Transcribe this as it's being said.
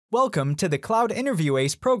Welcome to the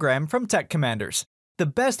CloudInterviewACE program from Tech Commanders, the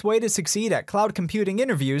best way to succeed at cloud computing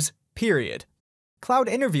interviews, period.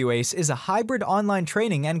 CloudInterviewACE is a hybrid online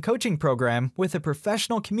training and coaching program with a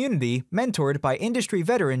professional community mentored by industry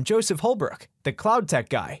veteran Joseph Holbrook, the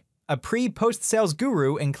CloudTechGuy, a pre-post-sales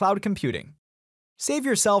guru in cloud computing. Save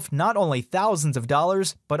yourself not only thousands of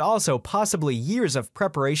dollars, but also possibly years of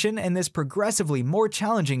preparation in this progressively more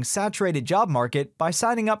challenging saturated job market by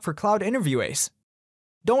signing up for CloudInterviewACE.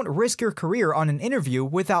 Don't risk your career on an interview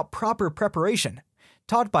without proper preparation.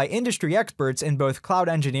 Taught by industry experts in both cloud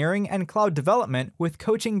engineering and cloud development with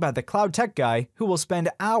coaching by the CloudTechGuy, who will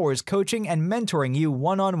spend hours coaching and mentoring you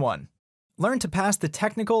one-on-one. Learn to pass the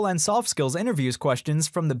technical and soft skills interviews questions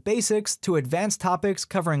from the basics to advanced topics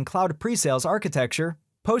covering cloud pre-sales architecture,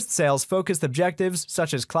 post-sales focused objectives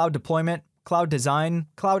such as cloud deployment, cloud design,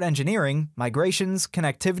 cloud engineering, migrations,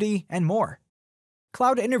 connectivity, and more.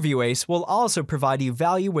 CloudInterviewACE will also provide you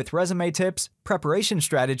value with resume tips, preparation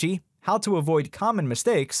strategy, how to avoid common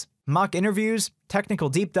mistakes, mock interviews, technical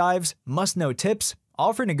deep dives, must-know tips,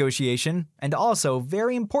 offer negotiation, and also,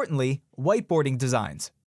 very importantly, whiteboarding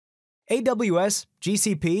designs. AWS,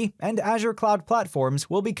 GCP, and Azure Cloud platforms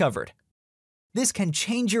will be covered. This can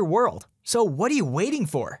change your world, so what are you waiting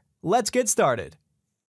for? Let's get started.